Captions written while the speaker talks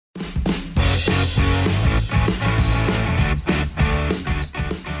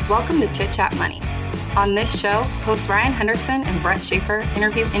Welcome to Chit Chat Money. On this show, hosts Ryan Henderson and Brett Schaefer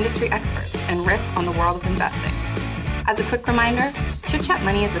interview industry experts and riff on the world of investing. As a quick reminder, Chit Chat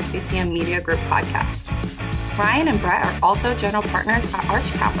Money is a CCM Media Group podcast. Ryan and Brett are also general partners at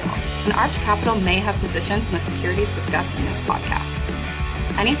Arch Capital, and Arch Capital may have positions in the securities discussed in this podcast.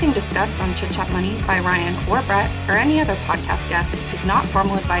 Anything discussed on Chit Chat Money by Ryan or Brett or any other podcast guests is not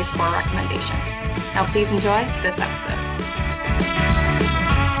formal advice or recommendation. Now please enjoy this episode.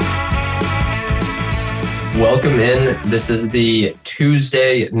 Welcome in. This is the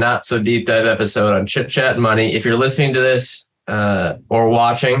Tuesday Not So Deep Dive episode on Chit Chat Money. If you're listening to this or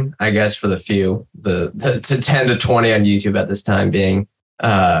watching, I guess for the few, the 10 to 20 on YouTube at this time being,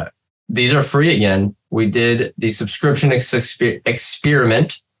 these are free again. We did the subscription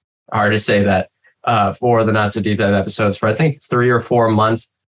experiment, hard to say that, for the Not So Deep Dive episodes for I think 3 or 4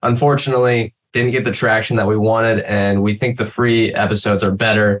 months. Unfortunately, didn't get the traction that we wanted, and we think the free episodes are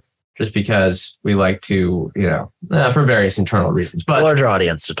better just because we like to, for various internal reasons. But larger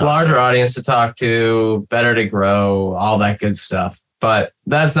audience to talk to, better to grow, all that good stuff. But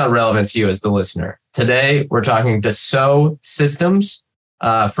that's not relevant to you as the listener. Today, we're talking Dassault Systems,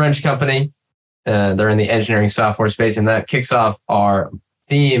 French company. They're in the engineering software space, and that kicks off our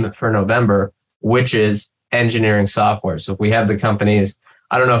theme for November, which is engineering software. So if we have the companies,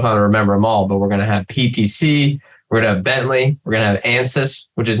 I don't know if I'm going to remember them all, but we're going to have PTC, we're going to have Bentley, we're going to have Ansys,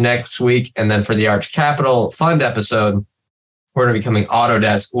 which is next week. And then for the Arch Capital Fund episode, we're going to be coming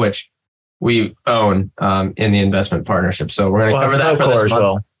Autodesk, which we own in the investment partnership. So we're going to cover that for this month.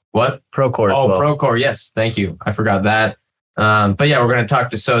 Well. What? Procore as well. Procore, yes. Thank you. I forgot that. But yeah, we're going to talk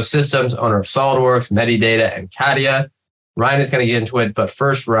to Dassault Systems, owner of SolidWorks, Medidata, and CATIA. Ryan is going to get into it. But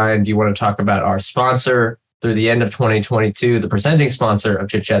first, Ryan, do you want to talk about our sponsor through the end of 2022, the presenting sponsor of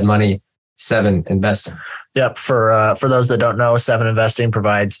Chit Chat Money, 7 Investing? Yep. For those that don't know, 7 Investing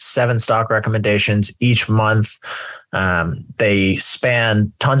provides 7 stock recommendations each month. They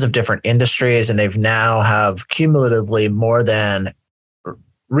span tons of different industries, and they've now have cumulatively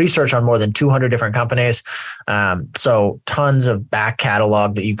research on more than 200 different companies. So tons of back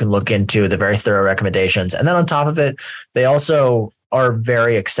catalog that you can look into, the very thorough recommendations. And then on top of it, they also are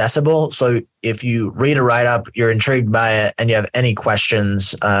very accessible. So if you read a write-up, you're intrigued by it, and you have any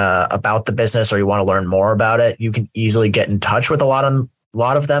questions about the business or you want to learn more about it, you can easily get in touch with a lot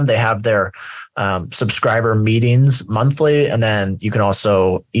of them. They have their subscriber meetings monthly, and then you can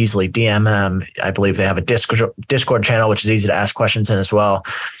also easily DM them. I believe they have a Discord channel, which is easy to ask questions in as well.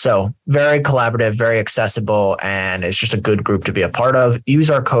 So very collaborative, very accessible, and it's just a good group to be a part of. Use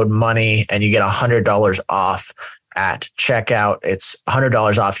our code MONEY and you get $100 off at checkout. It's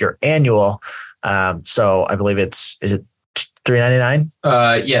 $100 off your annual. So I believe is it $399?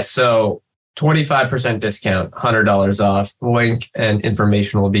 Yes. So 25% discount, $100 off. Link and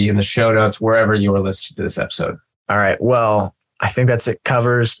information will be in the show notes wherever you are listening to this episode. All right. Well, I think it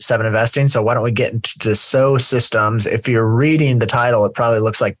covers 7 Investing. So why don't we get into Dassault Systems? If you're reading the title, it probably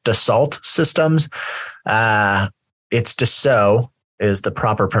looks like Dassault Systems. It's Dassault is the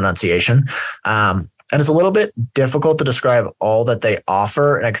proper pronunciation. And it's a little bit difficult to describe all that they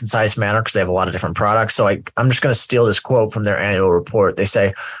offer in a concise manner because they have a lot of different products. So I'm just going to steal this quote from their annual report. They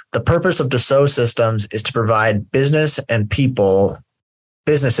say, the purpose of Dassault Systems is to provide businesses and people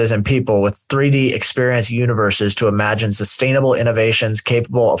with 3D experience universes to imagine sustainable innovations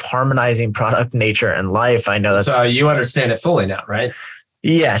capable of harmonizing product, nature, and life. I know that's... So you understand it fully now, right?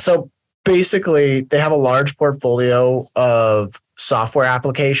 Yeah. So basically, they have a large portfolio of software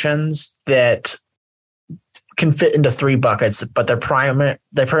applications that can fit into 3 buckets, but they're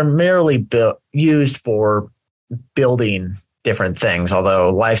primarily used for building different things, although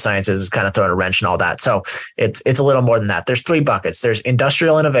life sciences is kind of throwing a wrench and all that. So it's a little more than that. There's 3 buckets. There's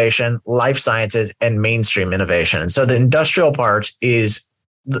industrial innovation, life sciences, and mainstream innovation. And so the industrial part is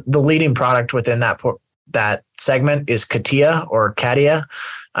the leading product within that segment is CATIA or CATIA.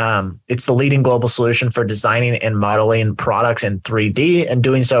 It's the leading global solution for designing and modeling products in 3D and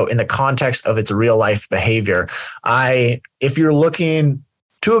doing so in the context of its real life behavior. If you're looking,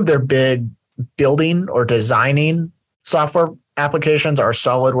 2 of their big building or designing software applications are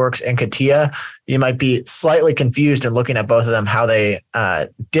SolidWorks and CATIA. You might be slightly confused in looking at both of them, how they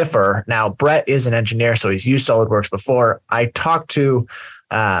differ. Now, Brett is an engineer, so he's used SolidWorks before. I talked to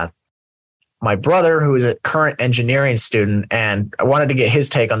my brother, who is a current engineering student, and I wanted to get his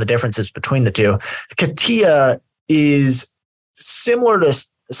take on the differences between the 2. CATIA is similar to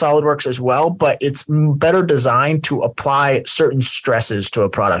SolidWorks as well, but it's better designed to apply certain stresses to a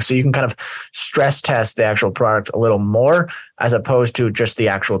product. So you can kind of stress test the actual product a little more as opposed to just the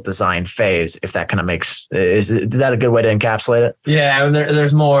actual design phase, if that kind of is that a good way to encapsulate it? Yeah,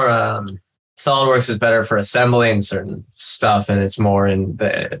 there's more. SolidWorks is better for assembling certain stuff, and it's more in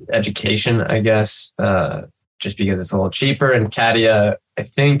the education, I guess, just because it's a little cheaper. And CATIA, I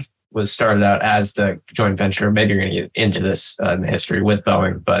think, was started out as the joint venture. Maybe you're going to get into this in the history with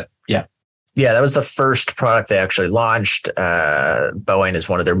Boeing, but yeah. Yeah, that was the first product they actually launched. Boeing is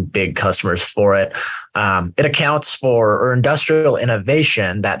one of their big customers for it. It accounts for, or industrial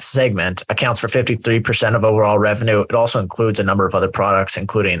innovation, that segment accounts for 53% of overall revenue. It also includes a number of other products,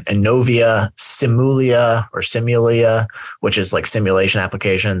 including Innovia, Simulia, which is like simulation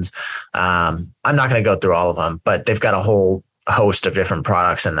applications. I'm not going to go through all of them, but they've got a whole host of different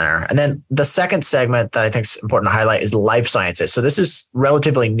products in there. And then the second segment that I think is important to highlight is life sciences. So this is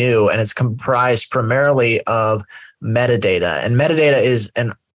relatively new, and it's comprised primarily of Medidata. And Medidata is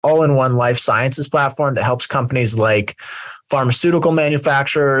an all-in-one life sciences platform that helps companies like pharmaceutical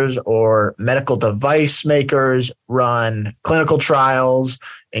manufacturers or medical device makers run clinical trials,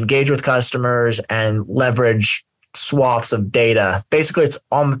 engage with customers, and leverage swaths of data. Basically,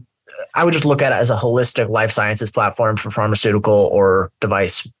 I would just look at it as a holistic life sciences platform for pharmaceutical or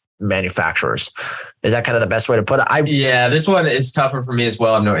device manufacturers. Is that kind of the best way to put it? Yeah, this one is tougher for me as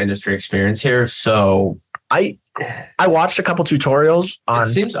well. I have no industry experience here. So I watched a couple tutorials on. It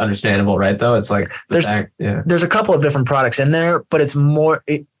seems understandable, right? Though it's like there's a couple of different products in there, but it's more.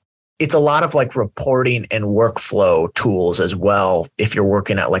 It's a lot of like reporting and workflow tools as well if you're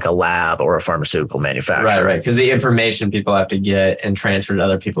working at like a lab or a pharmaceutical manufacturer. Right. Because the information people have to get and transfer to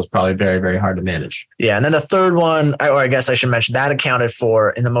other people is probably very, very hard to manage. Yeah. And then the third one, or I guess I should mention, that accounted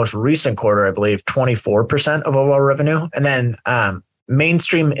for, in the most recent quarter, I believe, 24% of overall revenue. And then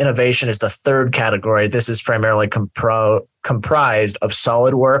mainstream innovation is the third category. This is primarily comprised of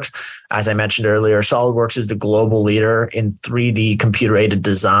SolidWorks. As I mentioned earlier, SolidWorks is the global leader in 3D computer-aided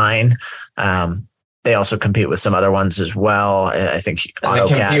design. They also compete with some other ones as well. I think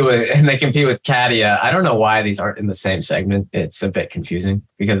AutoCAD. They compete with CATIA. I don't know why these aren't in the same segment. It's a bit confusing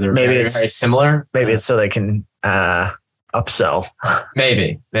because they're very similar. Maybe it's so they can upsell.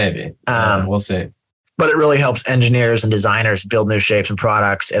 Maybe. We'll see. But it really helps engineers and designers build new shapes and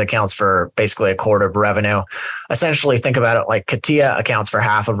products. It accounts for basically a quarter of revenue. Essentially, think about it like CATIA accounts for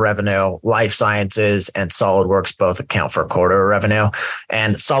half of revenue, life sciences and SolidWorks both account for a quarter of revenue.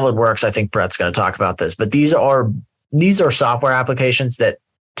 And SolidWorks, I think Brett's going to talk about this, but these are software applications that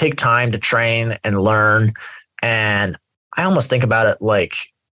take time to train and learn. And I almost think about it like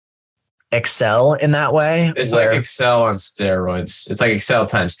Excel in that way. It's like Excel on steroids. It's like Excel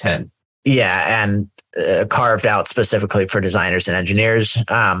times 10. Yeah, and carved out specifically for designers and engineers.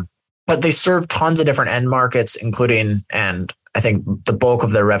 But they serve tons of different end markets, including, and I think the bulk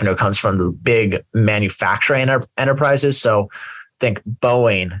of their revenue comes from the big manufacturing enterprises. So think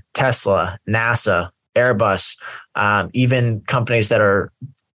Boeing, Tesla, NASA, Airbus, even companies that are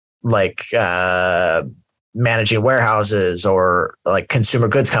like managing warehouses or like consumer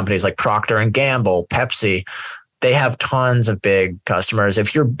goods companies like Procter and Gamble, Pepsi. They have tons of big customers.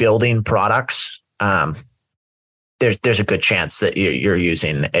 If you're building products, there's a good chance that you're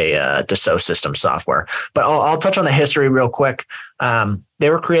using a Dassault Systèmes software. But I'll touch on the history real quick. They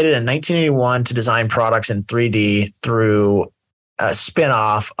were created in 1981 to design products in 3D through a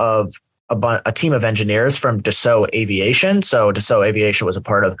spinoff of a team of engineers from Dassault Aviation. So Dassault Aviation was a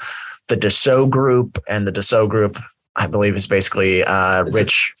part of the Dassault Group, and the Dassault Group, I believe, is basically a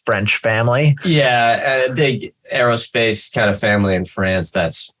rich French family. Yeah, a big aerospace kind of family in France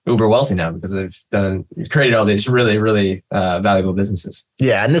that's uber wealthy now because they've created all these really, really valuable businesses.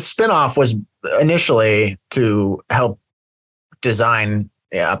 Yeah, and this spinoff was initially to help design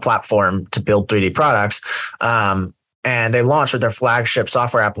a platform to build 3D products. And they launched with their flagship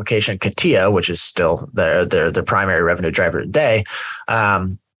software application, CATIA, which is still their primary revenue driver today.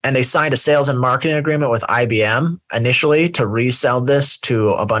 And they signed a sales and marketing agreement with IBM initially to resell this to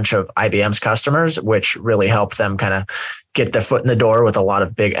a bunch of IBM's customers, which really helped them kind of get their foot in the door with a lot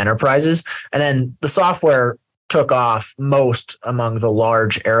of big enterprises. And then the software took off most among the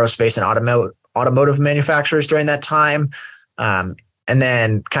large aerospace and automotive manufacturers during that time. And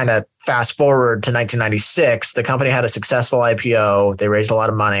then kind of fast forward to 1996, the company had a successful IPO. They raised a lot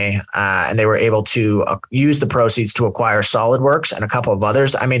of money and they were able to use the proceeds to acquire SolidWorks and a couple of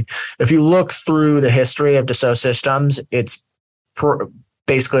others. I mean, if you look through the history of Dassault Systèmes, it's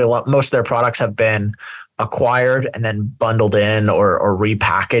basically most of their products have been acquired and then bundled in or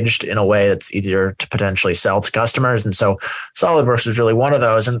repackaged in a way that's easier to potentially sell to customers. And so SolidWorks was really one of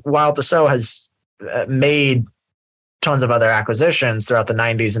those. And while Dassault has made tons of other acquisitions throughout the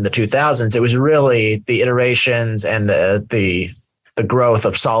 90s and the 2000s, it was really the iterations and the growth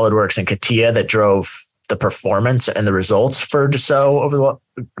of SolidWorks and CATIA that drove the performance and the results for Dassault over the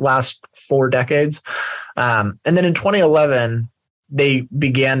last 4 decades. And then in 2011, they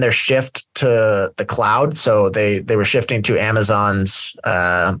began their shift to the cloud. So they were shifting to Amazon's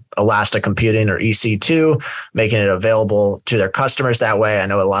Elastic Computing, or EC2, making it available to their customers that way. I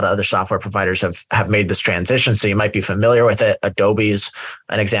know a lot of other software providers have made this transition, so you might be familiar with it. Adobe's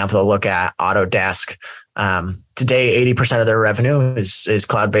an example to look at, Autodesk. Today, 80% of their revenue is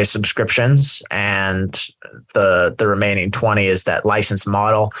cloud-based subscriptions, and the remaining 20 is that license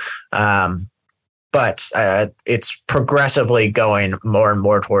model. But it's progressively going more and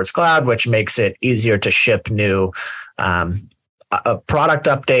more towards cloud, which makes it easier to ship new product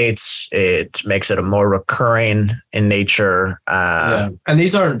updates. It makes it a more recurring in nature. And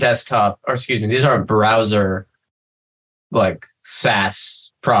these aren't these aren't browser like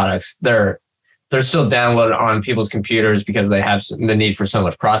SaaS products. They're still downloaded on people's computers because they have the need for so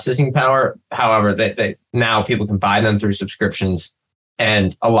much processing power. However, they now people can buy them through subscriptions.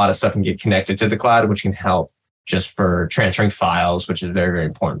 And a lot of stuff can get connected to the cloud, which can help just for transferring files, which is very, very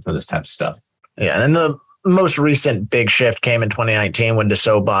important for this type of stuff. Yeah. And the most recent big shift came in 2019 when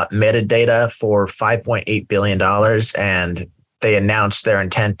Dassault bought Metadata for $5.8 billion. And they announced their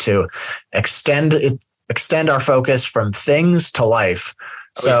intent to extend our focus from things to life.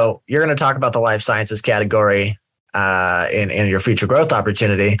 So you're going to talk about the life sciences category in your future growth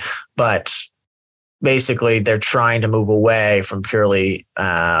opportunity, but basically they're trying to move away from purely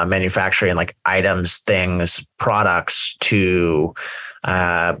manufacturing like items, things, products to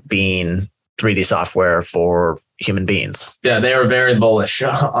being 3D software for human beings. Yeah, they are very bullish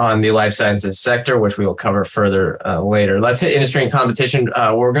on the life sciences sector, which we will cover further later. Let's hit industry and competition.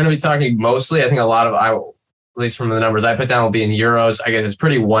 We're going to be talking mostly, I think a lot of, at least from the numbers I put down, will be in euros. I guess it's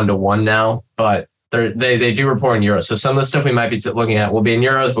pretty 1-to-1 now, but they do report in euros. So some of the stuff we might be looking at will be in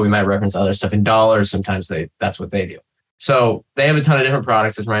euros, but we might reference other stuff in dollars. Sometimes that's what they do. So they have a ton of different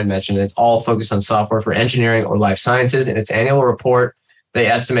products, as Ryan mentioned. It's all focused on software for engineering or life sciences. In its annual report, they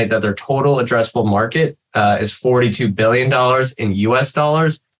estimate that their total addressable market is $42 billion in US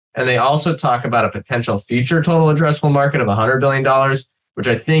dollars. And they also talk about a potential future total addressable market of $100 billion, which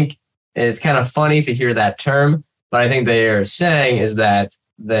I think is kind of funny to hear that term. But I think they are saying is that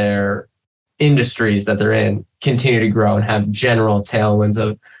their industries that they're in continue to grow and have general tailwinds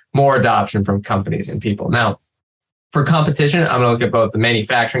of more adoption from companies and people. Now, for competition, I'm going to look at both the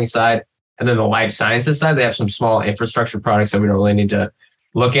manufacturing side and then the life sciences side. They have some small infrastructure products that we don't really need to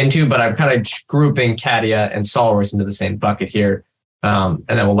look into, but I'm kind of grouping CATIA and SolidWorks into the same bucket here. And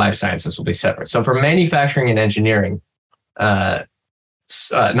then life sciences will be separate. So for manufacturing and engineering, not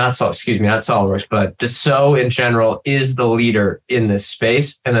SolidWorks, but Dassault in general is the leader in this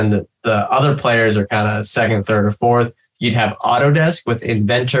space. And then the other players are kind of second, third, or fourth. You'd have Autodesk with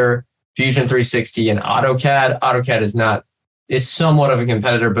Inventor, Fusion 360, and AutoCAD. AutoCAD is somewhat of a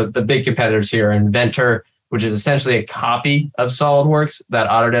competitor, but the big competitors here are Inventor, which is essentially a copy of SolidWorks that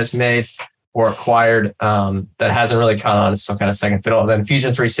Autodesk made or acquired that hasn't really caught on. It's still kind of second fiddle. And then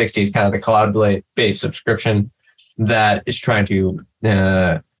Fusion 360 is kind of the cloud-based subscription that is trying to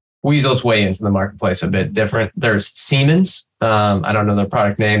weasel its way into the marketplace a bit different. There's Siemens. I don't know their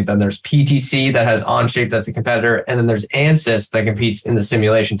product name. Then there's PTC that has Onshape, that's a competitor. And then there's Ansys that competes in the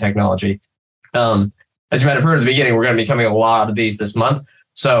simulation technology. As you might have heard at the beginning, we're going to be coming a lot of these this month.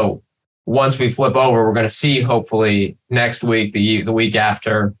 So once we flip over, we're going to see hopefully next week, the week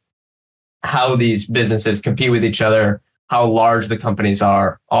after, how these businesses compete with each other, how large the companies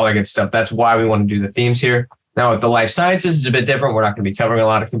are, all that good stuff. That's why we want to do the themes here. Now, with the life sciences, it's a bit different. We're not going to be covering a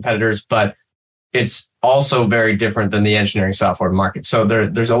lot of competitors, but it's also very different than the engineering software market. So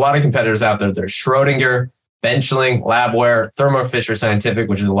there's a lot of competitors out there. There's Schrodinger, Benchling, Labware, Thermo Fisher Scientific,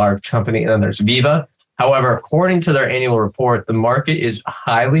 which is a large company, and then there's Veeva. However, according to their annual report, the market is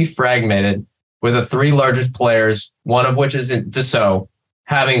highly fragmented, with the 3 largest players, one of which is Dassault,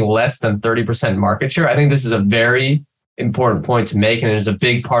 having less than 30% market share. I think this is a very important point to make, and it is a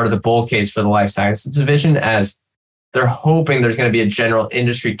big part of the bull case for the life sciences division, as they're hoping there's going to be a general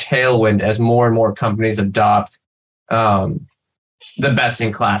industry tailwind as more and more companies adopt the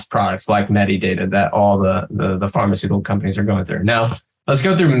best-in-class products like Metadata that all the pharmaceutical companies are going through. Now, let's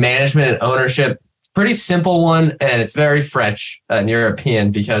go through management and ownership. Pretty simple one, and it's very French and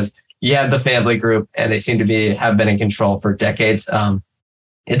European because you have the family group, and they seem to have been in control for decades.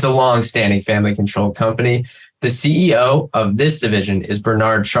 It's a long-standing family-controlled company. The CEO of this division is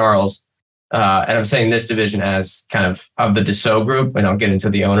Bernard Charles. And I'm saying this division as kind of the Dassault Group, and I'll get into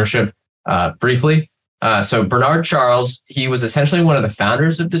the ownership briefly. So Bernard Charles, he was essentially one of the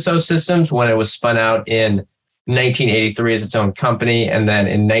founders of Dassault Systems when it was spun out in 1983 as its own company. And then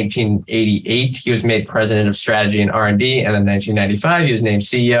in 1988, he was made president of strategy and R&D. And in 1995, he was named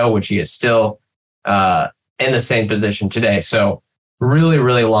CEO, which he is still in the same position today. So really,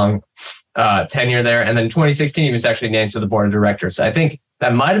 really long tenure there. And then in 2016, he was actually named to the board of directors. So I think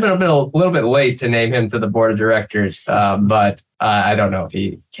that might have been a little bit late to name him to the board of directors, but I don't know if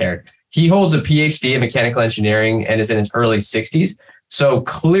he cared. He holds a PhD in mechanical engineering and is in his early 60s. So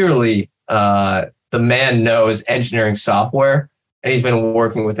clearly, the man knows engineering software, and he's been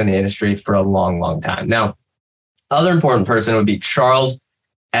working within the industry for a long, long time. Now, other important person would be Charles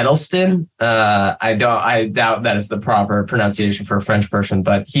Edelston. I doubt that is the proper pronunciation for a French person,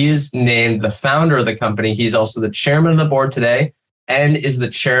 but he is named the founder of the company. He's also the chairman of the board today and is the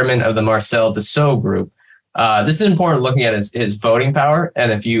chairman of the Marcel Dassault Group. This is important looking at his voting power.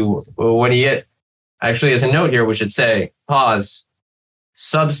 And when you get, actually as a note here, we should say, pause.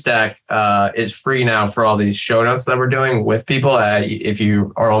 Substack is free now for all these show notes that we're doing with people. If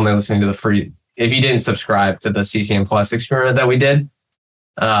you are only listening to the free, if you didn't subscribe to the CCM Plus experiment that we did,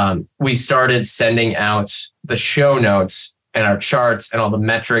 we started sending out the show notes and our charts and all the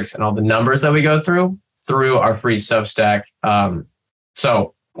metrics and all the numbers that we go through our free Substack.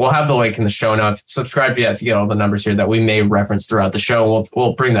 So we'll have the link in the show notes. Subscribe to get all the numbers here that we may reference throughout the show.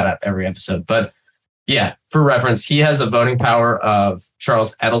 We'll bring that up every episode. But yeah, for reference, he has a voting power of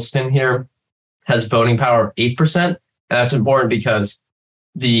Charles Edelston here has voting power of 8%. And that's important because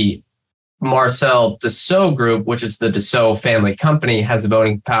the Marcel Dassault Group, which is the Dassault family company, has a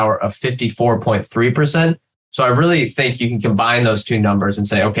voting power of 54.3%. So I really think you can combine those two numbers and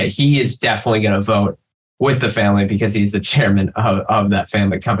say, okay, he is definitely going to vote with the family because he's the chairman of that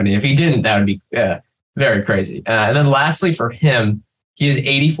family company. If he didn't, that would be very crazy. And then lastly, for him, he is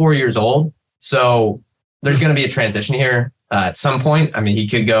 84 years old. So there's going to be a transition here at some point. I mean, he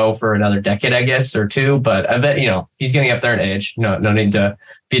could go for another decade, I guess, or two, but I bet, he's getting up there in age. No need to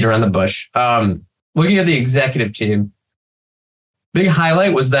beat around the bush. Looking at the executive team, big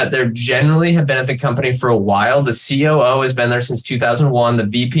highlight was that they generally have been at the company for a while. The COO has been there since 2001. The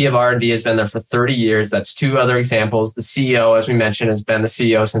VP of R&D has been there for 30 years. That's two other examples. The CEO, as we mentioned, has been the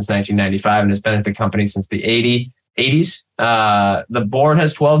CEO since 1995 and has been at the company since the 80s. The board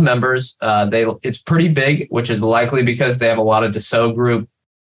has 12 members. It's pretty big, which is likely because they have a lot of Dassault Group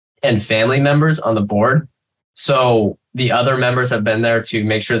and family members on the board. So the other members have been there to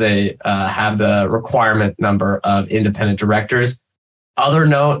make sure they have the requirement number of independent directors. Other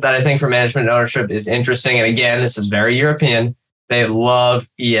note that I think for management and ownership is interesting, and again, this is very European, they love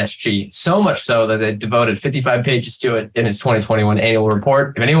ESG, so much so that they devoted 55 pages to it in his 2021 annual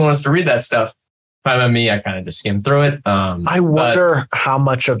report. If anyone wants to read that stuff, if I'm me, I kind of just skimmed through it. I wonder how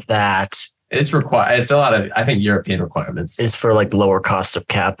much of that it's required. It's a lot of, I think, European requirements is for like lower cost of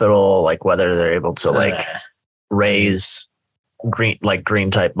capital, like whether they're able to raise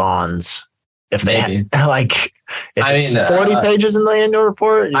green type bonds. If they it's 40 pages in the annual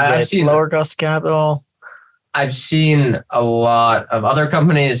report, I've seen lower cost of capital. I've seen a lot of other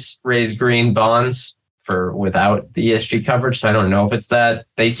companies raise green bonds without the ESG coverage. So I don't know if it's that.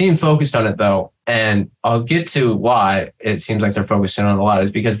 They seem focused on it though. And I'll get to why it seems like they're focusing on it a lot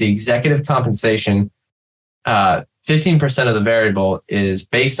is because the executive compensation, 15% of the variable is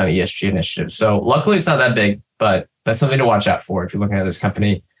based on ESG initiatives. So luckily it's not that big, but that's something to watch out for if you're looking at this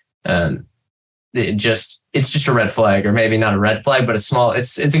company. It's just a red flag, or maybe not a red flag, but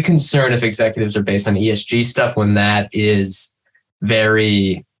it's a concern if executives are based on ESG stuff when that is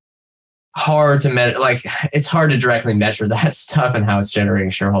very hard to measure. Like it's hard to directly measure that stuff and how it's generating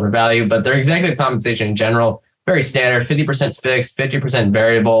shareholder value. But their executive compensation in general, very standard, 50% fixed, 50%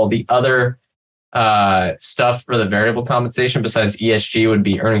 variable. The other stuff for the variable compensation besides ESG would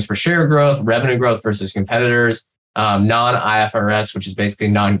be earnings per share growth, revenue growth versus competitors, non-IFRS, which is basically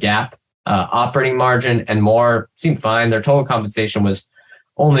non-GAAP, operating margin and more. Seemed fine. Their total compensation was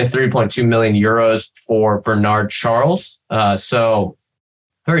only 3.2 million euros for Bernard Charles. So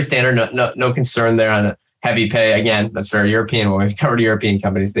very standard, no concern there on heavy pay. Again, that's very European. When we've covered European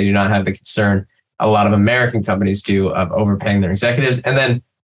companies, they do not have the concern a lot of American companies do of overpaying their executives. And then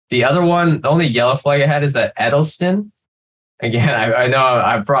the other one, the only yellow flag I had is that Edelston. Again, I know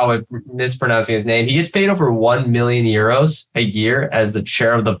I'm probably mispronouncing his name. He gets paid over 1 million euros a year as the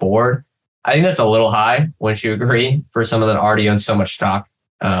chair of the board. I think that's a little high, wouldn't you agree, for someone that already owns so much stock?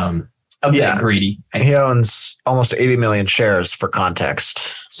 A bit greedy. He owns almost 80 million shares for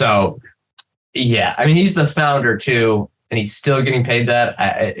context. So, yeah, I mean, he's the founder too, and he's still getting paid that.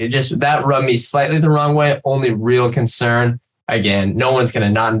 That rubbed me slightly the wrong way. Only real concern, again, no one's going to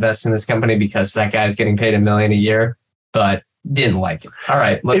not invest in this company because that guy's getting paid $1 million a year, but didn't like it. All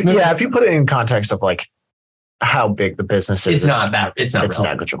right. If you put it in context of like how big the business is, it's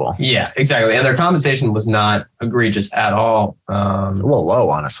negligible. Yeah, exactly. And their compensation was not egregious at all. A little low,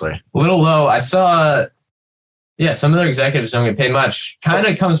 honestly. A little low. I saw, some of their executives don't get paid much. Kind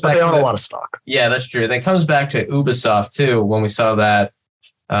of comes back. They own a lot of stock. Yeah, that's true. That comes back to Ubisoft too. When we saw that,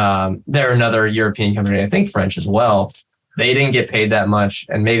 they're another European company. I think French as well. They didn't get paid that much,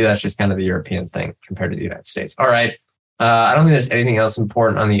 and maybe that's just kind of the European thing compared to the United States. All right. I don't think there's anything else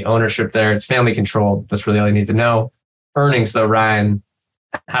important on the ownership there. It's family controlled. That's really all you need to know. Earnings, though, Ryan,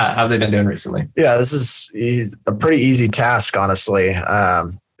 how have they been doing recently? Yeah, this is a pretty easy task, honestly.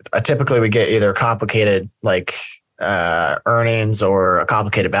 Typically, we get either complicated like earnings or a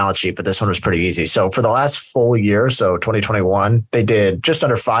complicated balance sheet, but this one was pretty easy. So for the last full year, so 2021, they did just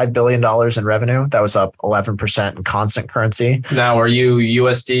under $5 billion in revenue. That was up 11% in constant currency. Now, are you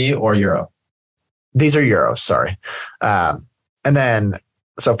USD or Euro? These are euros, sorry. And then,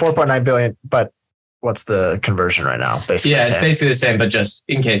 so 4.9 billion, but what's the conversion right now? Basically, it's basically the same, but just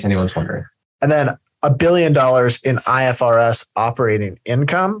in case anyone's wondering. And then $1 billion in IFRS operating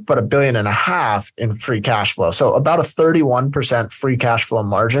income, but $1.5 billion in free cash flow. So about a 31% free cash flow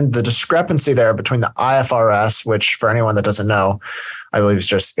margin. The discrepancy there between the IFRS, which for anyone that doesn't know, I believe is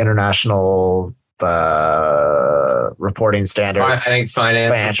just international reporting standards. I think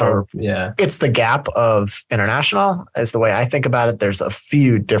financial. It's the gap of international is the way I think about it. There's a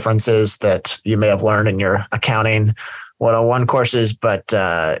few differences that you may have learned in your accounting 101 courses, but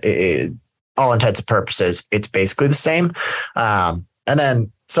all intents and purposes, it's basically the same. And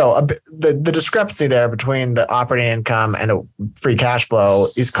then, so the discrepancy there between the operating income and the free cash flow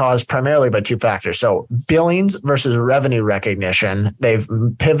is caused primarily by two factors. So billings versus revenue recognition. They've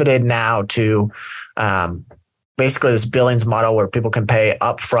pivoted now to basically this billings model where people can pay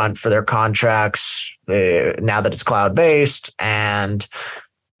upfront for their contracts now that it's cloud-based, and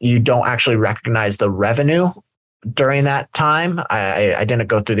you don't actually recognize the revenue during that time. I didn't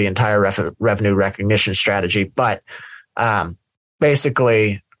go through the entire revenue recognition strategy, but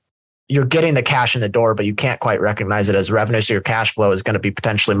basically you're getting the cash in the door, but you can't quite recognize it as revenue. So your cash flow is going to be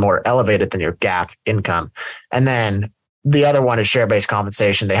potentially more elevated than your GAAP income. And then the other one is share-based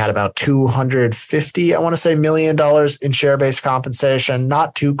compensation. They had about $250 million in share-based compensation.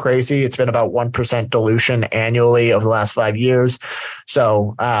 Not too crazy. It's been about 1% dilution annually over the last 5 years.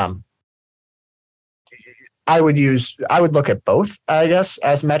 So I would look at both, I guess,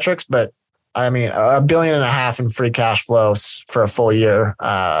 as metrics, but I mean, $1.5 billion in free cash flows for a full year.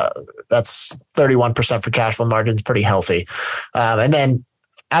 That's 31% free cash flow margin is pretty healthy. And then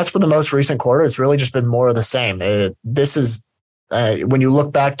as for the most recent quarter, it's really just been more of the same. This is when you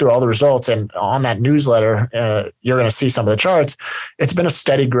look back through all the results and on that newsletter, you're going to see some of the charts. It's been a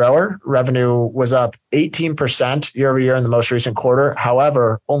steady grower. Revenue was up 18% year over year in the most recent quarter.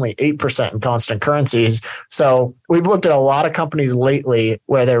 However, only 8% in constant currencies. So we've looked at a lot of companies lately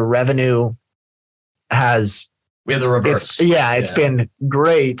where their revenue we have the reverse. It's been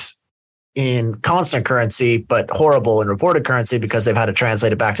great in constant currency, but horrible in reported currency because they've had to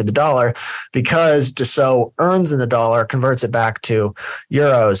translate it back to the dollar. Because Dassault earns in the dollar, converts it back to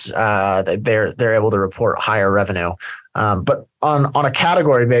euros, they're able to report higher revenue. But on a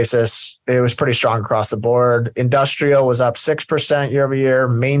category basis, it was pretty strong across the board. Industrial was up 6% year over year.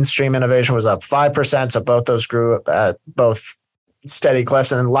 Mainstream innovation was up 5%. So both those grew at both steady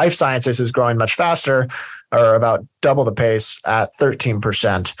clips. And then life sciences is growing much faster, or about double the pace at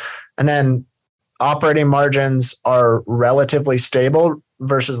 13%. And then operating margins are relatively stable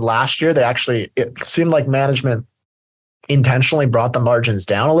versus last year. It seemed like management intentionally brought the margins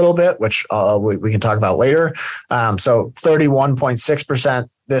down a little bit, which we can talk about later. So 31.6%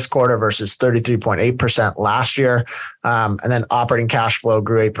 this quarter versus 33.8% last year. And then operating cash flow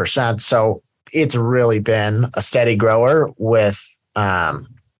grew 8%. So it's really been a steady grower with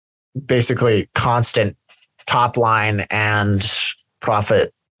basically constant top line and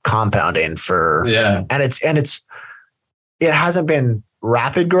profit compounding and it hasn't been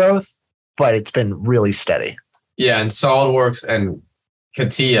rapid growth, but it's been really steady. Yeah, and SolidWorks and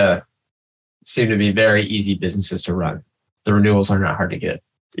CATIA seem to be very easy businesses to run. The renewals are not hard to get.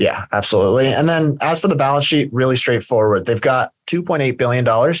 Yeah, absolutely. And then as for the balance sheet, really straightforward. They've got $2.8 billion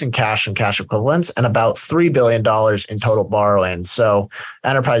in cash and cash equivalents and about $3 billion in total borrowing. So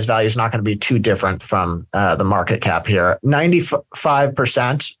enterprise value is not going to be too different from the market cap here.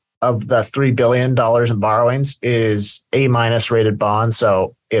 95% of the $3 billion in borrowings is A- rated bonds.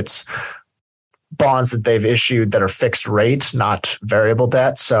 So it's bonds that they've issued that are fixed rate, not variable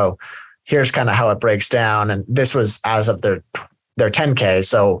debt. So here's kind of how it breaks down. And this was as of their 10K.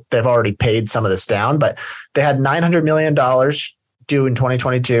 So they've already paid some of this down, but they had $900 million due in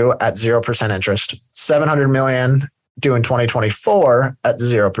 2022 at 0% interest, $700 million due in 2024 at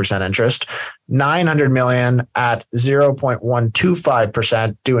 0% interest, $900 million at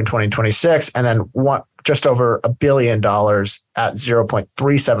 0.125% due in 2026, and then just over $1 billion at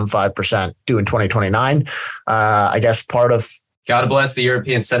 0.375% due in 2029. I guess part of God bless the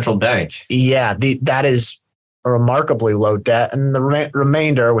European Central Bank. Yeah, that is a remarkably low debt. And the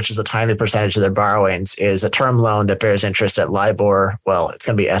remainder, which is a tiny percentage of their borrowings, is a term loan that bears interest at LIBOR. Well, it's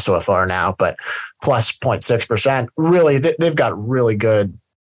going to be SOFR now, but plus 0.6%. Really, they've got really good,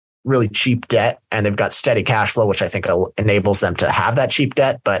 really cheap debt, and they've got steady cash flow, which I think enables them to have that cheap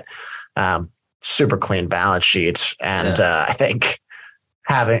debt, but super clean balance sheet. And I think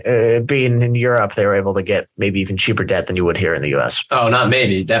having being in Europe, they were able to get maybe even cheaper debt than you would here in the US. Oh, not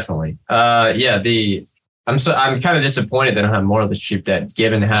maybe, definitely. I'm kind of disappointed they don't have more of this cheap debt,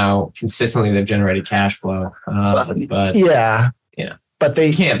 given how consistently they've generated cash flow. But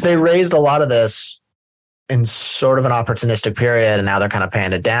they raised a lot of this in sort of an opportunistic period, and now they're kind of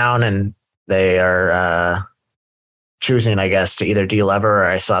paying it down, and they are choosing, I guess, to either delever, or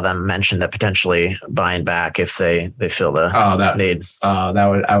I saw them mention that potentially buying back if they feel the need.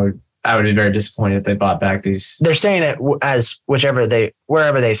 I would be very disappointed if they bought back these. They're saying it as wherever they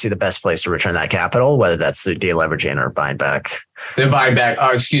see the best place to return that capital, whether that's the deleveraging or buying back. They're buying back.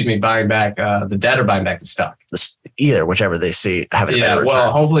 Buying back the debt or buying back the stock. Either, whichever they see having. Yeah, better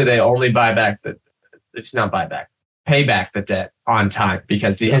return. Hopefully they only buy back pay back the debt on time,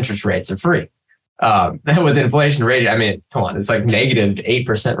 because the interest rates are free. With inflation rate, I mean, come on, it's like negative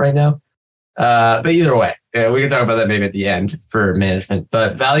 8% right now. But either way, we can talk about that maybe at the end for management.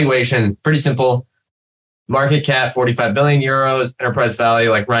 But valuation, pretty simple. Market cap, 45 billion euros. Enterprise value,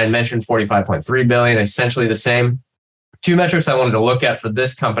 like Ryan mentioned, 45.3 billion, essentially the same. Two metrics I wanted to look at for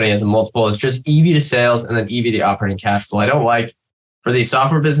this company as a multiple is just EV to sales and then EV to operating cash flow. I don't like, for these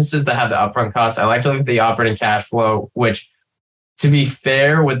software businesses that have the upfront costs, I like to look at the operating cash flow, which, to be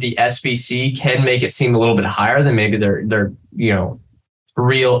fair, with the SBC can make it seem a little bit higher than maybe their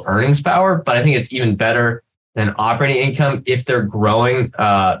real earnings power. But I think it's even better than operating income if they're growing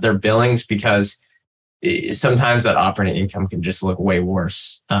their billings, because sometimes that operating income can just look way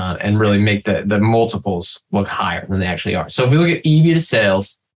worse and really make the multiples look higher than they actually are. So if we look at EV to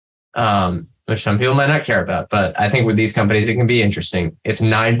sales, which some people might not care about, but I think with these companies, it can be interesting. It's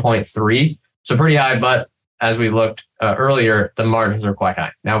 9.3, so pretty high, but as we looked earlier, the margins are quite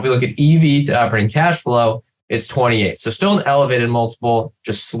high. Now, if we look at EV to operating cash flow, it's 28. So still an elevated multiple,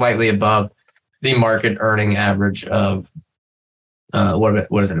 just slightly above the market earning average of,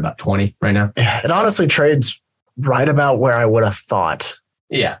 what is it, about 20 right now? Yeah, it honestly trades right about where I would have thought.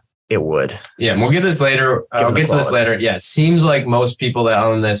 Yeah, it would. Yeah, and we'll get this later. I'll get to this later. Yeah, it seems like most people that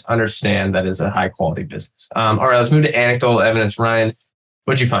own this understand that is a high quality business. All right, let's move to anecdotal evidence. Ryan,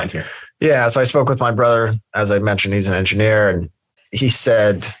 what'd you find here? Yeah, so I spoke with my brother. As I mentioned, he's an engineer, and he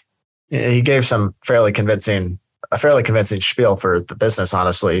said he gave a fairly convincing spiel for the business.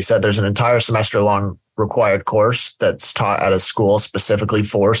 Honestly, he said there's an entire semester long required course that's taught at a school specifically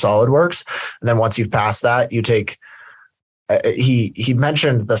for SolidWorks, and then once you've passed that, you take. He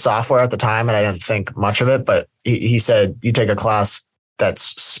mentioned the software at the time, and I didn't think much of it, but he said you take a class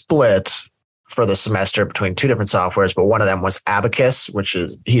that's split for the semester between two different softwares, but one of them was Abacus,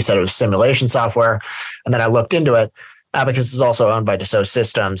 he said it was simulation software. And then I looked into it. Abacus is also owned by Dassault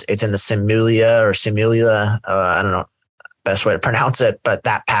Systems. It's in the Simula, I don't know best way to pronounce it, but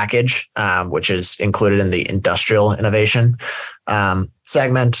that package, which is included in the industrial innovation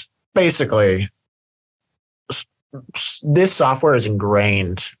segment. Basically, this software is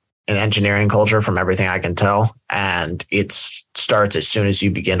ingrained in engineering culture from everything I can tell. And it starts as soon as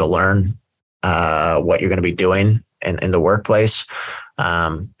you begin to learn what you're going to be doing in the workplace.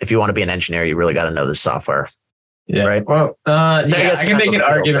 If you want to be an engineer, you really got to know this software. Yeah. Right. Well, I can make an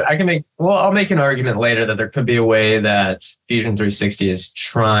argument. I'll make an argument later that there could be a way that Fusion 360 is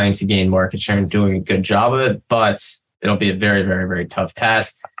trying to gain market share and doing a good job of it, but it'll be a very, very, very tough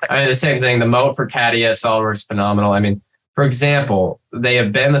task. I mean, the same thing, the moat for CATIA, SolidWorks, phenomenal. I mean, for example, they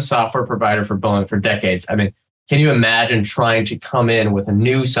have been the software provider for Boeing for decades. I mean, can you imagine trying to come in with a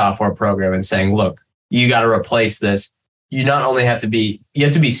new software program and saying, look, you got to replace this? You not only have to be,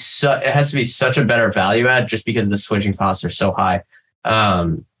 it has to be such a better value add just because the switching costs are so high.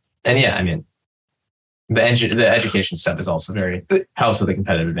 And yeah, I mean, The education stuff is also helps with a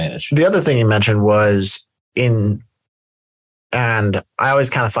competitive advantage. The other thing you mentioned was and I always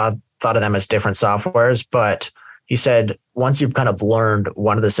kind of thought of them as different softwares, but he said once you've kind of learned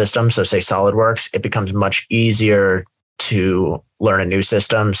one of the systems, so say SolidWorks, it becomes much easier to learn a new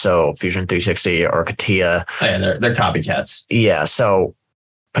system. So Fusion 360 or CATIA. Oh, yeah, they're copycats. Yeah. So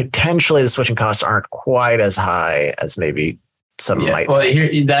potentially the switching costs aren't quite as high as maybe some might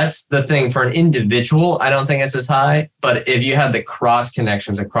think. That's the thing. For an individual, I don't think it's as high. But if you have the cross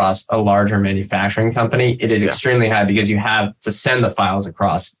connections across a larger manufacturing company, it is extremely high because you have to send the files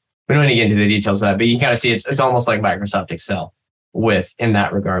across. We don't need to get into the details of that, but you can kind of see it's almost like Microsoft Excel in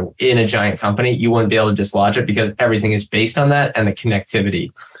that regard. In a giant company, you wouldn't be able to dislodge it because everything is based on that and the connectivity.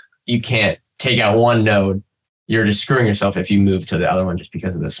 You can't take out one node. You're just screwing yourself if you move to the other one just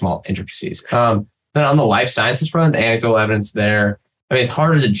because of the small intricacies. Then on the life sciences front, the anecdotal evidence there, I mean, it's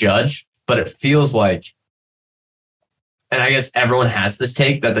harder to judge, but it feels like, and I guess everyone has this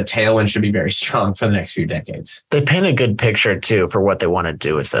take that the tailwind should be very strong for the next few decades. They paint a good picture too for what they want to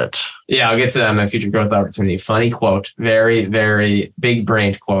do with it. Yeah, I'll get to that in the future growth opportunity. Funny quote, very, very big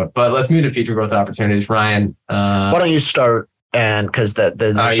brained quote. But let's move to future growth opportunities. Ryan, why don't you start? And because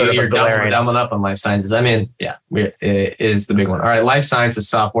you're doubling up on life sciences. I mean, yeah, it is the big one. All right, life sciences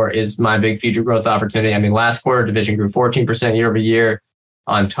software is my big future growth opportunity. I mean, last quarter division grew 14% year over year,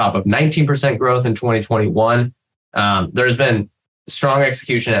 on top of 19% growth in 2021. There's been strong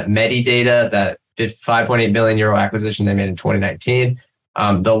execution at Medidata, that 5.8 billion euro acquisition they made in 2019.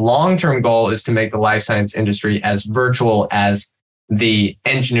 The long-term goal is to make the life science industry as virtual as the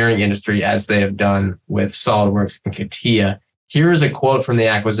engineering industry, as they have done with SolidWorks and CATIA. Here is a quote from the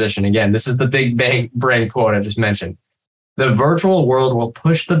acquisition. Again, this is the big brain quote I just mentioned. The virtual world will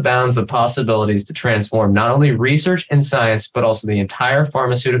push the bounds of possibilities to transform not only research and science, but also the entire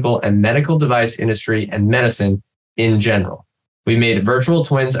pharmaceutical and medical device industry and medicine in general. We made virtual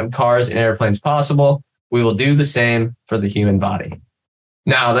twins of cars and airplanes possible. We will do the same for the human body.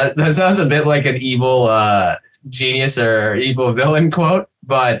 Now, that sounds a bit like an evil genius or evil villain quote,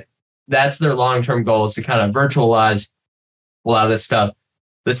 but that's their long-term goal, is to kind of virtualize a lot of this stuff.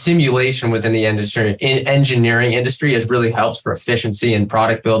 The simulation within the engineering industry has really helped for efficiency and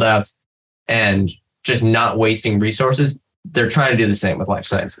product build-outs and just not wasting resources. They're trying to do the same with life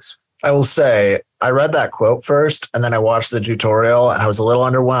sciences. I will say, I read that quote first, and then I watched the tutorial, and I was a little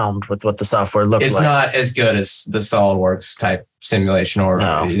underwhelmed with what the software looked like. It's not as good as the SolidWorks type simulation or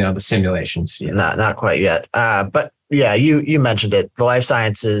the simulations. Yeah. Not quite yet. But yeah, you mentioned it. The life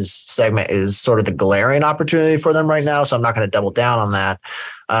sciences segment is sort of the glaring opportunity for them right now, so I'm not going to double down on that.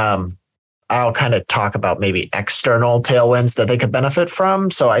 I'll kind of talk about maybe external tailwinds that they could benefit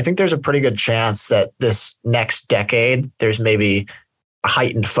from. So I think there's a pretty good chance that this next decade, there's maybe a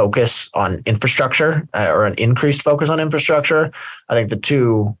heightened focus on infrastructure or an increased focus on infrastructure. I think the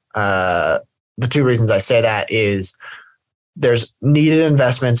two reasons I say that is there's needed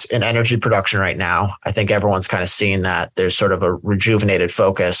investments in energy production right now. I think everyone's kind of seeing that there's sort of a rejuvenated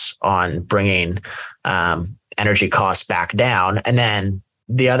focus on bringing energy costs back down. And then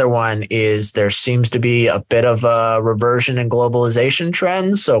the other one is there seems to be a bit of a reversion in globalization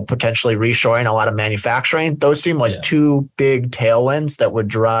trends. So potentially reshoring a lot of manufacturing. Those seem like two big tailwinds that would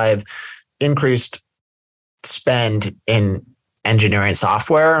drive increased spend in engineering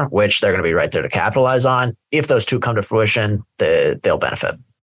software, which they're going to be right there to capitalize on. If those two come to fruition, they'll benefit.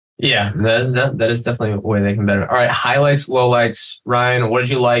 Yeah, that is definitely a way they can benefit. All right, highlights, lowlights. Ryan, what did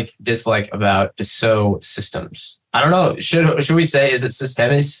you dislike about Dassault Systems? I don't know. Should we say, is it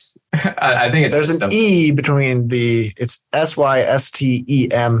Systems? I think it's There's systems. An E between it's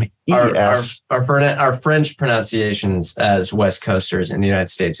SYSTEMES. Our French pronunciations as West Coasters in the United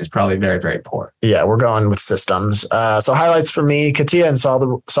States is probably very, very poor. Yeah, we're going with systems. So highlights for me, CATIA and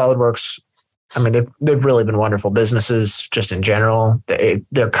SolidWorks. I mean, they've really been wonderful businesses just in general.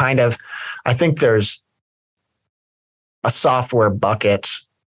 They're kind of, I think there's a software bucket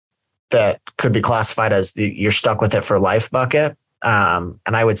that could be classified as you're stuck with it for life bucket. And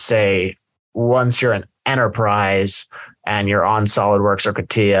I would say once you're an enterprise and you're on SolidWorks or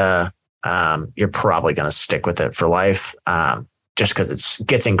CATIA, you're probably going to stick with it for life. Just because it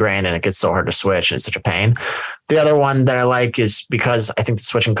gets ingrained and it gets so hard to switch and it's such a pain. The other one that I like is because I think the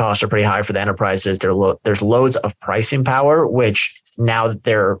switching costs are pretty high for the enterprises. There's loads of pricing power, which now that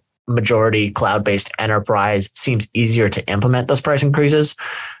they're majority cloud-based enterprise, it seems easier to implement those price increases.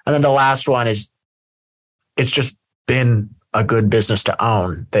 And then the last one is it's just been a good business to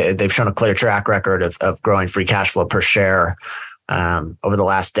own. They've shown a clear track record of growing free cash flow per share over the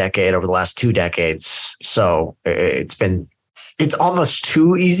last decade, over the last 2 decades. So it's almost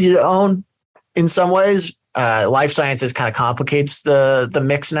too easy to own. in some ways. Life sciences kind of complicates the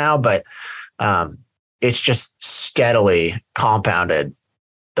mix now, but it's just steadily compounded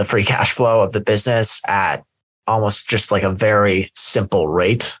the free cash flow of the business at almost just like a very simple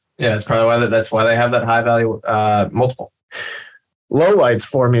rate. Yeah, that's probably why that's why they have that high value multiple. Lowlights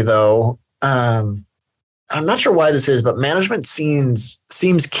for me though. I'm not sure why this is, but management seems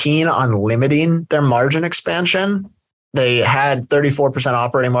keen on limiting their margin expansion. They had 34%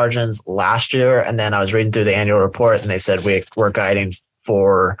 operating margins last year, and then I was reading through the annual report, and they said we're guiding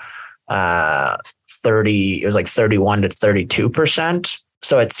for 30. It was like 31 to 32%.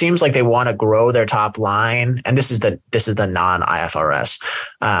 So it seems like they want to grow their top line, and this is the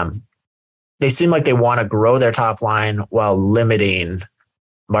non-IFRS. They seem like they want to grow their top line while limiting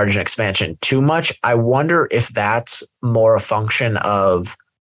margin expansion too much. I wonder if that's more a function of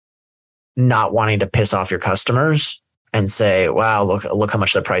not wanting to piss off your customers and say, "Wow, look how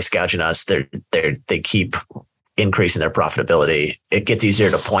much they're price gouging us. They keep increasing their profitability." It gets easier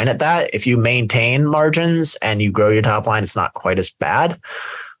to point at that. If you maintain margins and you grow your top line, it's not quite as bad.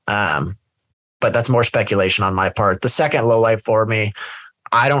 But that's more speculation on my part. The second low light for me,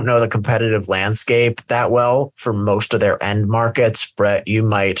 I don't know the competitive landscape that well for most of their end markets. Brett, you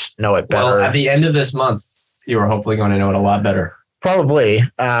might know it better. Well, at the end of this month, you are hopefully going to know it a lot better. Probably,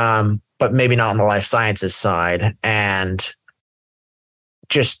 but maybe not on the life sciences side. And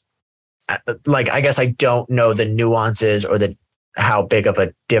just like, I guess I don't know the nuances or how big of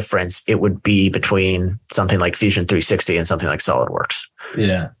a difference it would be between something like Fusion 360 and something like SolidWorks.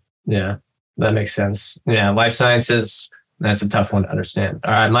 Yeah, that makes sense. Yeah, life sciences, that's a tough one to understand.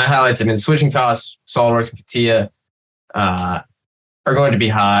 All right, my highlights, switching costs, SolidWorks and CATIA are going to be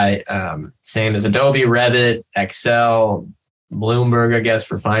high. Same as Adobe, Revit, Excel, Bloomberg, I guess,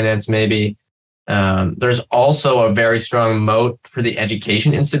 for finance maybe. There's also a very strong moat for the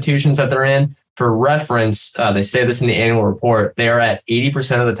education institutions that they're in. For reference, they say this in the annual report, they are at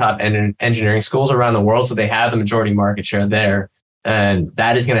 80% of the top engineering schools around the world, so they have the majority market share there. And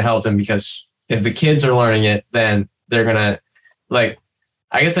that is going to help them because if the kids are learning it, then they're going to,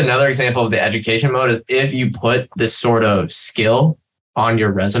 I guess another example of the education mode is if you put this sort of skill on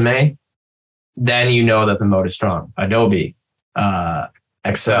your resume, then you know that the mode is strong. Adobe,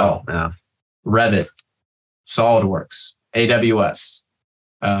 Excel, Revit, SolidWorks, AWS,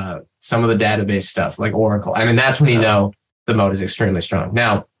 some of the database stuff like Oracle. That's when you know the mode is extremely strong.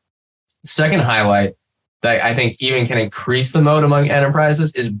 Now, second highlight that I think even can increase the mode among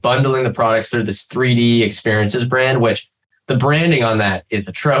enterprises is bundling the products through this 3D Experiences brand, which the branding on that is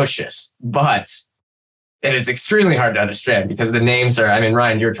atrocious, but it is extremely hard to understand because the names are,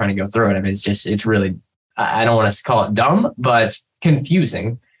 Ryan, you're trying to go through it. It's really, I don't want to call it dumb, but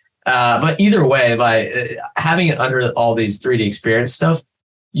confusing. But either way, by having it under all these 3D experience stuff,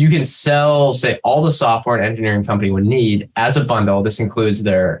 you can sell, say, all the software an engineering company would need as a bundle. This includes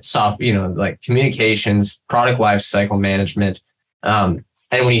their like communications, product lifecycle management. And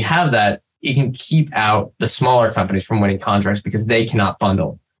when you have that, you can keep out the smaller companies from winning contracts because they cannot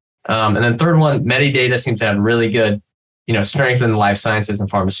bundle. And then third one, Medidata seems to have really good, strength in life sciences and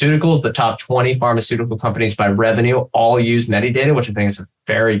pharmaceuticals. The top 20 pharmaceutical companies by revenue all use Medidata, which I think is a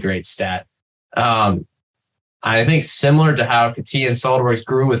very great stat. I think similar to how CATIA and SolidWorks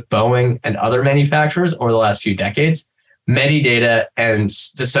grew with Boeing and other manufacturers over the last few decades, Medidata and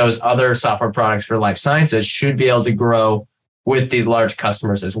Dassault's other software products for life sciences should be able to grow with these large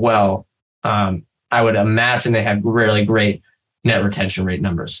customers as well. I would imagine they have really great net retention rate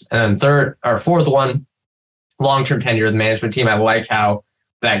numbers. And then fourth one, long-term tenure of the management team. I like how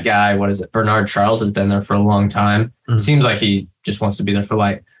that guy, Bernard Charles has been there for a long time. Mm-hmm. Seems like he just wants to be there for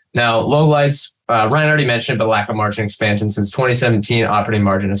life. Now, lowlights, Ryan already mentioned, but lack of margin expansion. Since 2017, operating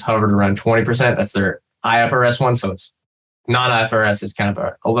margin has hovered around 20%. That's their IFRS one. So it's non-IFRS is kind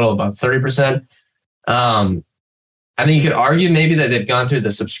of a little above 30%. I think you could argue maybe that they've gone through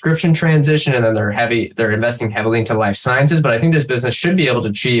the subscription transition and then they're investing heavily into life sciences. But I think this business should be able to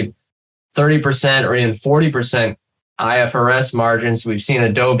achieve 30% or even 40% IFRS margins. We've seen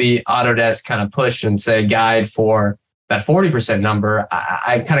Adobe, Autodesk kind of push and say guide for that 40% number.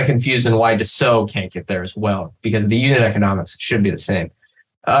 I'm kind of confused on why Dassault can't get there as well, because the unit economics should be the same.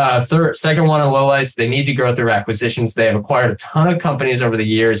 Second one on lowlights, they need to grow through acquisitions. They have acquired a ton of companies over the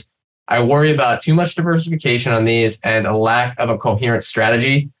years. I worry about too much diversification on these and a lack of a coherent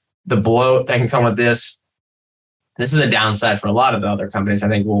strategy. The bloat that can come with this is a downside for a lot of the other companies. I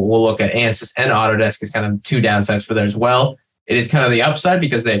think we'll look at Ansys and Autodesk as kind of two downsides for there as well. It is kind of the upside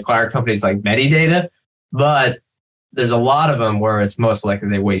because they acquire companies like Medidata, but there's a lot of them where it's most likely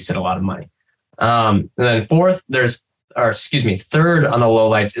they wasted a lot of money. And then fourth, there's third on the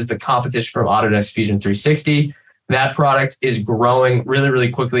lowlights is the competition from Autodesk Fusion 360. That product is growing really, really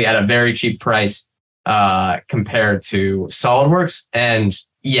quickly at a very cheap price compared to SolidWorks. And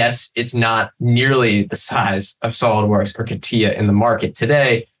yes, it's not nearly the size of SolidWorks or CATIA in the market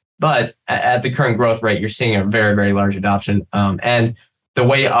today, but at the current growth rate, you're seeing a very, very large adoption. And the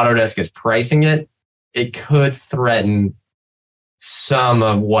way Autodesk is pricing it, it could threaten some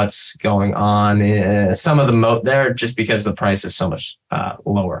of what's going on, some of the moat there, just because the price is so much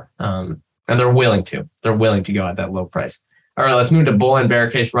lower. And they're willing to go at that low price. All right, let's move to bull and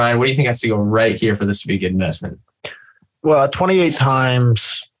bear case. Ryan, what do you think has to go right here for this to be a good investment? Well, 28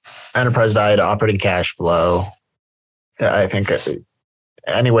 times enterprise value to operating cash flow. I think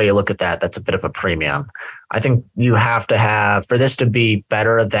any way you look at that, that's a bit of a premium. I think you have to have, for this to be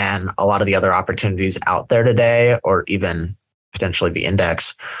better than a lot of the other opportunities out there today, or even potentially the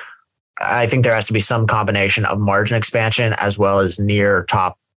index, I think there has to be some combination of margin expansion as well as near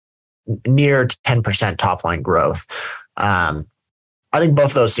 10% top line growth. I think both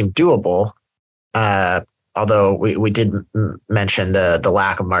of those seem doable. Although we did mention the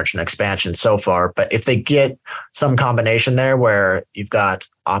lack of margin expansion so far, but if they get some combination there where you've got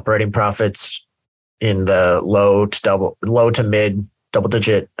operating profits in the low to mid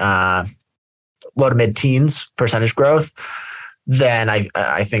teens percentage growth, then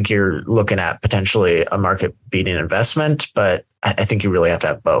I think you're looking at potentially a market beating investment, but I think you really have to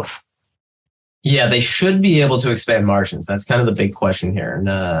have both. Yeah, they should be able to expand margins. That's kind of the big question here.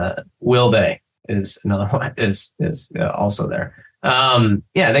 And will they? Is another one is also there. I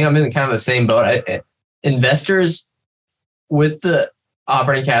think I'm in kind of the same boat. Investors with the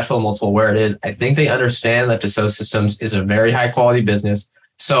operating cash flow multiple where it is, I think they understand that Dassault Systems is a very high quality business.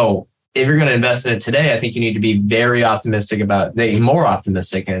 So if you're going to invest in it today, I think you need to be very optimistic more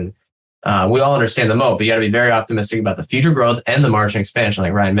optimistic. And we all understand the moat, but you got to be very optimistic about the future growth and the margin expansion,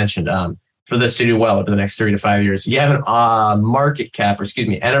 like Ryan mentioned. For this to do well over the next 3 to 5 years, you have an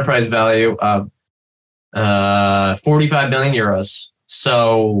enterprise value of 45 billion euros.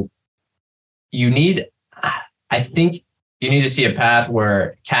 So I think you need to see a path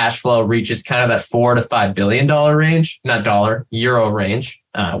where cash flow reaches kind of that $4 to $5 billion range, not euro range,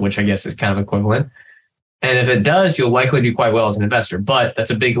 which I guess is kind of equivalent. And if it does, you'll likely do quite well as an investor, but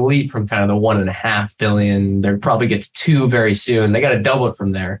that's a big leap from kind of the 1.5 billion. They'll probably get to 2 very soon. They got to double it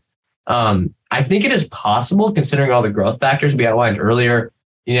from there. I think it is possible considering all the growth factors we outlined earlier.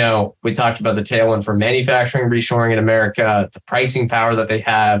 We talked about the tailwind for manufacturing reshoring in America, the pricing power that they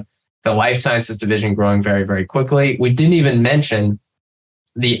have, the life sciences division growing very, very quickly. We didn't even mention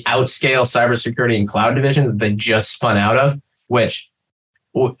the Outscale cybersecurity and cloud division that they just spun out of, which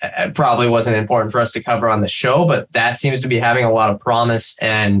probably wasn't important for us to cover on the show, but that seems to be having a lot of promise.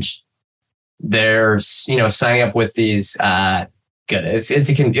 And they're, signing up with these,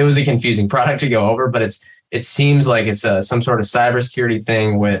 it was a confusing product to go over, but it seems like it's some sort of cybersecurity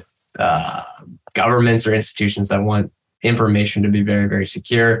thing with governments or institutions that want information to be very, very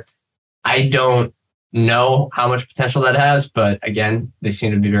secure. I don't know how much potential that has, but again, they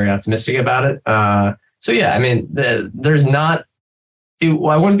seem to be very optimistic about it. I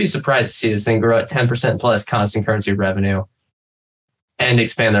wouldn't be surprised to see this thing grow at 10% plus constant currency revenue and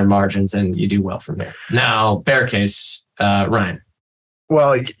expand their margins, and you do well from there. Now, bear case, Ryan.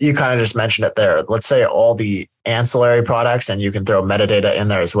 Well, you kind of just mentioned it there. Let's say all the ancillary products, and you can throw metadata in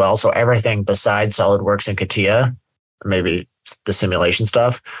there as well. So everything besides SolidWorks and CATIA, maybe the simulation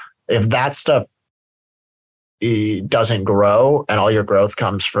stuff, if that stuff doesn't grow and all your growth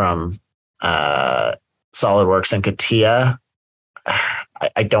comes from SolidWorks and CATIA,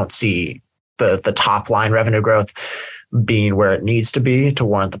 I don't see the top line revenue growth being where it needs to be to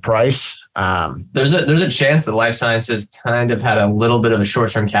warrant the price. There's a chance that life sciences kind of had a little bit of a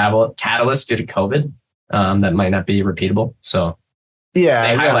short-term catalyst due to COVID that might not be repeatable. So they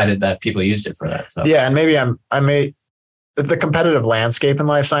highlighted that people used it for that. So and maybe the competitive landscape in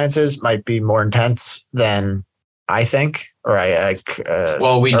life sciences might be more intense than I think, or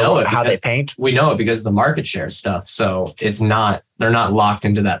we know it how they paint. We know it because of the market share stuff. So they're not locked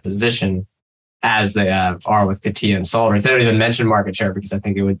into that position as they are with CATIA and SolidWorks. They don't even mention market share because I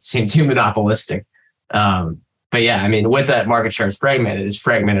think it would seem too monopolistic. But with that, market share is fragmented. It's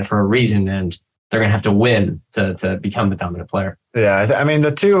fragmented for a reason, and they're going to have to win to become the dominant player. Yeah,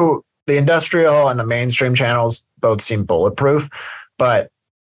 the industrial and the mainstream channels both seem bulletproof, but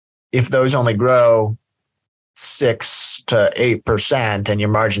if those only grow 6 to 8% and your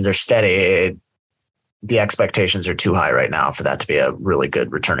margins are steady, the expectations are too high right now for that to be a really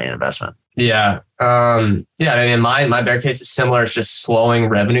good returning investment. Yeah. I mean, my bear case is similar. It's just slowing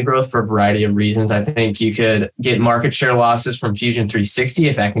revenue growth for a variety of reasons. I think you could get market share losses from Fusion 360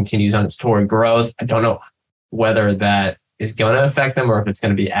 if that continues on its toward growth. I don't know whether that is going to affect them or if it's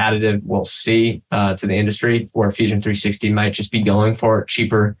going to be additive. We'll see to the industry, where Fusion 360 might just be going for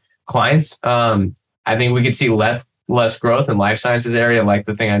cheaper clients. I think we could see less growth in life sciences area, like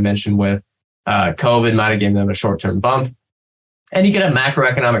the thing I mentioned with COVID might have given them a short-term bump. And you could have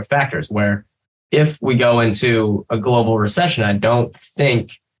macroeconomic factors where if we go into a global recession, I don't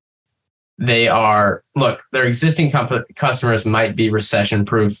think their existing customers might be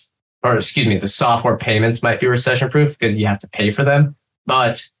recession-proof, the software payments might be recession-proof because you have to pay for them.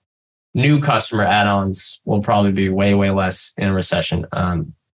 But new customer add-ons will probably be way, way less in a recession.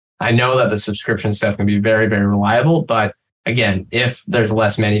 I know that the subscription stuff can be very, very reliable. But again, if there's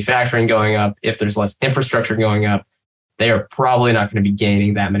less manufacturing going up, if there's less infrastructure going up, they are probably not going to be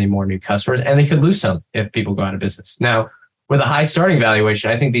gaining that many more new customers, and they could lose some if people go out of business. Now, with a high starting valuation,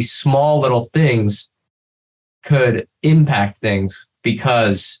 I think these small little things could impact impact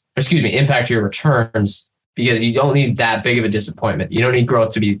your returns, because you don't need that big of a disappointment. You don't need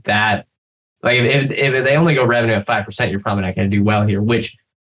growth to be that, like if they only go revenue at 5%, you're probably not going to do well here, which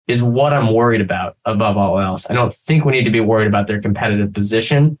is what I'm worried about above all else. I don't think we need to be worried about their competitive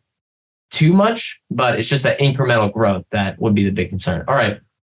position too much, but it's just that incremental growth that would be the big concern. All right,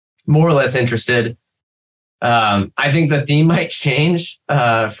 more or less interested. I think the theme might change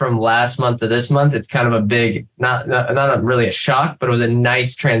from last month to this month. It's kind of a big, not really a shock, but it was a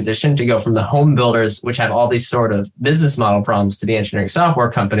nice transition to go from the home builders, which have all these sort of business model problems, to the engineering software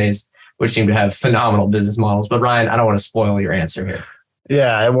companies, which seem to have phenomenal business models. But Ryan, I don't want to spoil your answer here.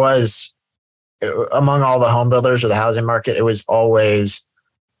 Yeah, it was among all the home builders or the housing market, it was always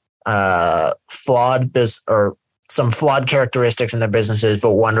flawed some flawed characteristics in their businesses,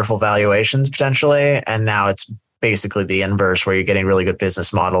 but wonderful valuations potentially. And now it's basically the inverse, where you're getting really good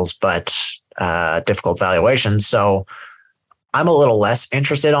business models, but difficult valuations. So I'm a little less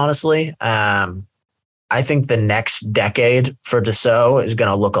interested, honestly. I think the next decade for Dassault is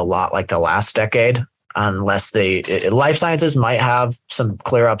going to look a lot like the last decade, unless life sciences might have some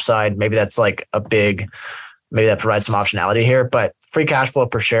clear upside. Maybe that's like maybe that provides some optionality here, but free cash flow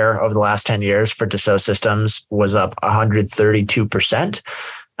per share over the last 10 years for Dassault Systems was up 132%.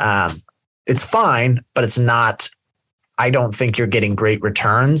 It's fine, but it's not, I don't think you're getting great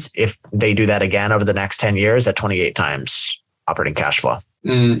returns if they do that again over the next 10 years at 28 times operating cash flow.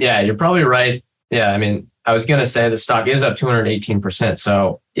 Yeah, you're probably right. Yeah, I mean, I was going to say the stock is up 218%.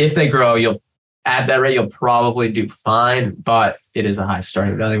 So if they grow, at that rate, you'll probably do fine, but it is a high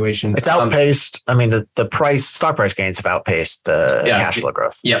starting valuation. It's outpaced. I mean, the stock price gains have outpaced the cash flow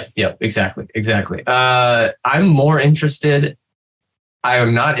growth. Yep, exactly. I'm more interested. I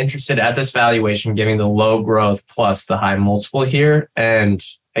am not interested at this valuation, giving the low growth plus the high multiple here. And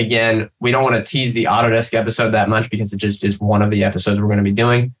again, we don't want to tease the Autodesk episode that much because it just is one of the episodes we're going to be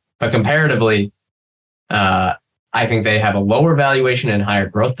doing. But comparatively, I think they have a lower valuation and higher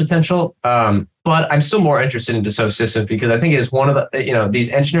growth potential. But I'm still more interested in Dassault Systems because I think it's one of the,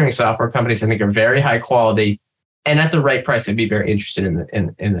 these engineering software companies I think are very high quality, and at the right price, I'd be very interested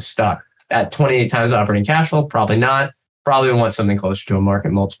in the stock. At 28 times operating cash flow, probably not. Probably want something closer to a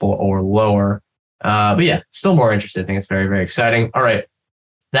market multiple or lower. But yeah, still more interested. I think it's very, very exciting. All right.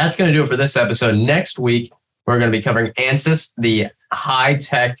 That's going to do it for this episode. Next week, we're going to be covering Ansys, the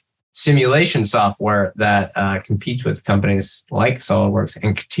high-tech simulation software that competes with companies like SolidWorks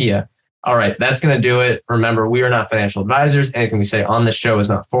and CATIA. All right, that's going to do it. Remember, we are not financial advisors. Anything we say on this show is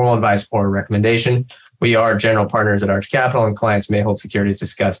not formal advice or recommendation. We are general partners at Arch Capital, and clients may hold securities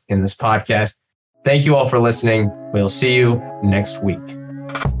discussed in this podcast. Thank you all for listening. We'll see you next week.